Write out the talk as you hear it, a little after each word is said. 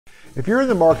If you're in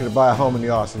the market to buy a home in the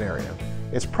Austin area,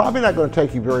 it's probably not going to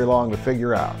take you very long to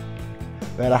figure out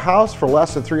that a house for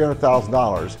less than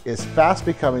 $300,000 is fast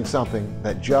becoming something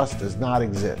that just does not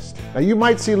exist. Now, you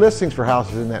might see listings for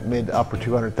houses in that mid to upper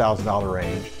 $200,000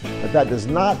 range, but that does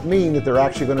not mean that they're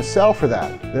actually going to sell for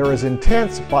that. There is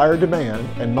intense buyer demand,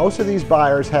 and most of these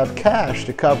buyers have cash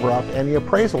to cover up any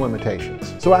appraisal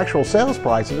limitations. So actual sales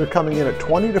prices are coming in at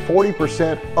 20 to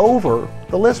 40% over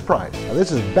the list price. Now,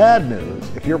 this is bad news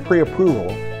if your pre-approval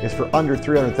is for under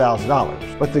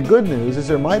 $300,000. But the good news is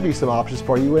there might be some options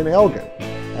for you in Elgin.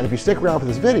 And if you stick around for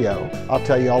this video, I'll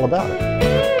tell you all about it.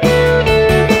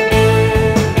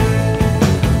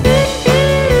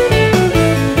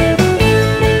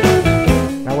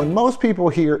 Now, when most people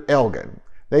hear Elgin,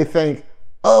 they think,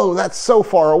 oh, that's so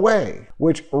far away,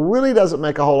 which really doesn't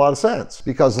make a whole lot of sense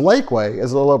because Lakeway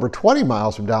is a little over 20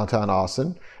 miles from downtown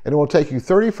Austin, and it will take you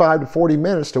 35 to 40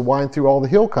 minutes to wind through all the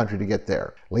hill country to get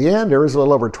there. Leander is a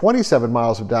little over 27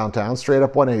 miles from downtown, straight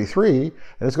up 183,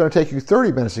 and it's going to take you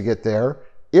 30 minutes to get there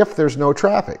if there's no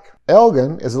traffic.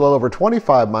 Elgin is a little over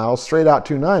 25 miles straight out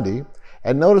 290,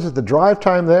 and notice that the drive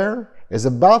time there is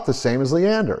about the same as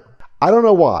Leander. I don't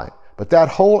know why, but that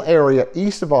whole area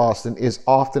east of Austin is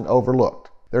often overlooked.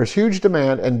 There's huge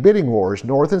demand and bidding wars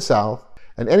north and south,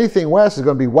 and anything west is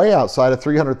going to be way outside a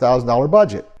 $300,000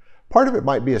 budget. Part of it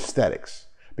might be aesthetics,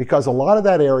 because a lot of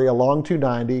that area along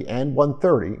 290 and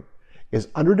 130 is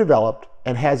underdeveloped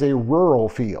and has a rural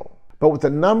feel. But with the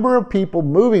number of people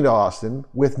moving to Austin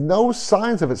with no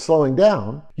signs of it slowing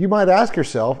down, you might ask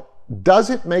yourself, does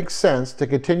it make sense to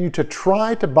continue to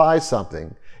try to buy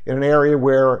something in an area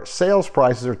where sales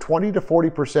prices are 20 to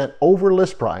 40% over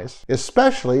list price,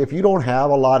 especially if you don't have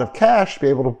a lot of cash to be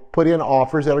able to put in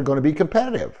offers that are going to be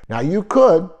competitive? Now, you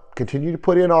could continue to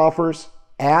put in offers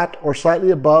at or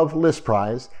slightly above list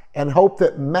price and hope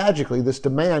that magically this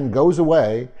demand goes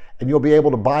away and you'll be able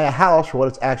to buy a house for what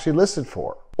it's actually listed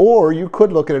for. Or you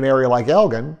could look at an area like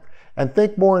Elgin and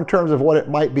think more in terms of what it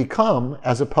might become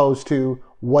as opposed to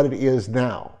what it is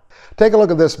now. Take a look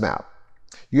at this map.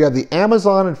 You have the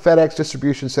Amazon and FedEx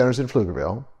distribution centers in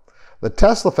Pflugerville, the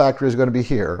Tesla factory is going to be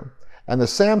here, and the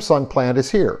Samsung plant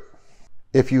is here.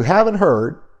 If you haven't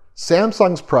heard,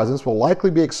 Samsung's presence will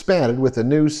likely be expanded with the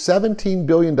new $17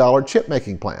 billion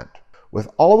chip-making plant. With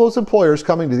all those employers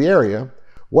coming to the area,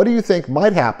 what do you think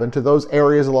might happen to those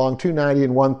areas along 290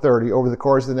 and 130 over the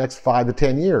course of the next 5 to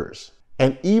 10 years?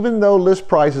 And even though list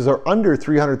prices are under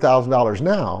 $300,000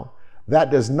 now, that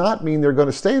does not mean they're going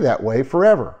to stay that way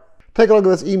forever. Take a look at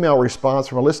this email response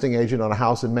from a listing agent on a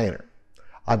house in Manor.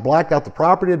 I blacked out the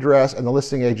property address and the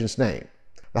listing agent's name.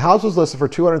 The house was listed for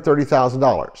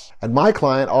 $230,000, and my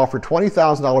client offered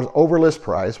 $20,000 over list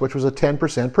price, which was a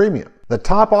 10% premium. The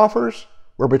top offers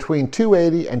were between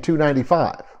 $280,000 and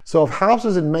 $295,000. So if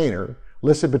houses in Manor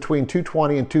listed between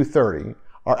 $220,000 and $230,000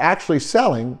 are actually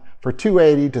selling for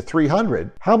 $280,000 to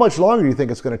 $300,000, how much longer do you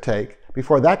think it's going to take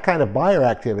before that kind of buyer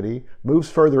activity moves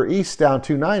further east down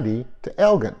 290 to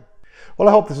Elgin? Well,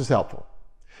 I hope this is helpful.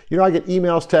 You know, I get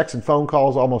emails, texts, and phone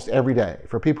calls almost every day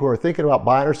for people who are thinking about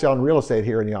buying or selling real estate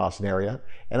here in the Austin area,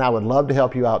 and I would love to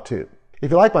help you out too.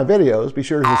 If you like my videos, be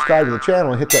sure to subscribe to the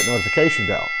channel and hit that notification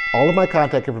bell. All of my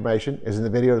contact information is in the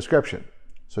video description,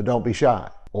 so don't be shy.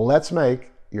 Let's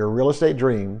make your real estate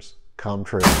dreams come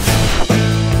true.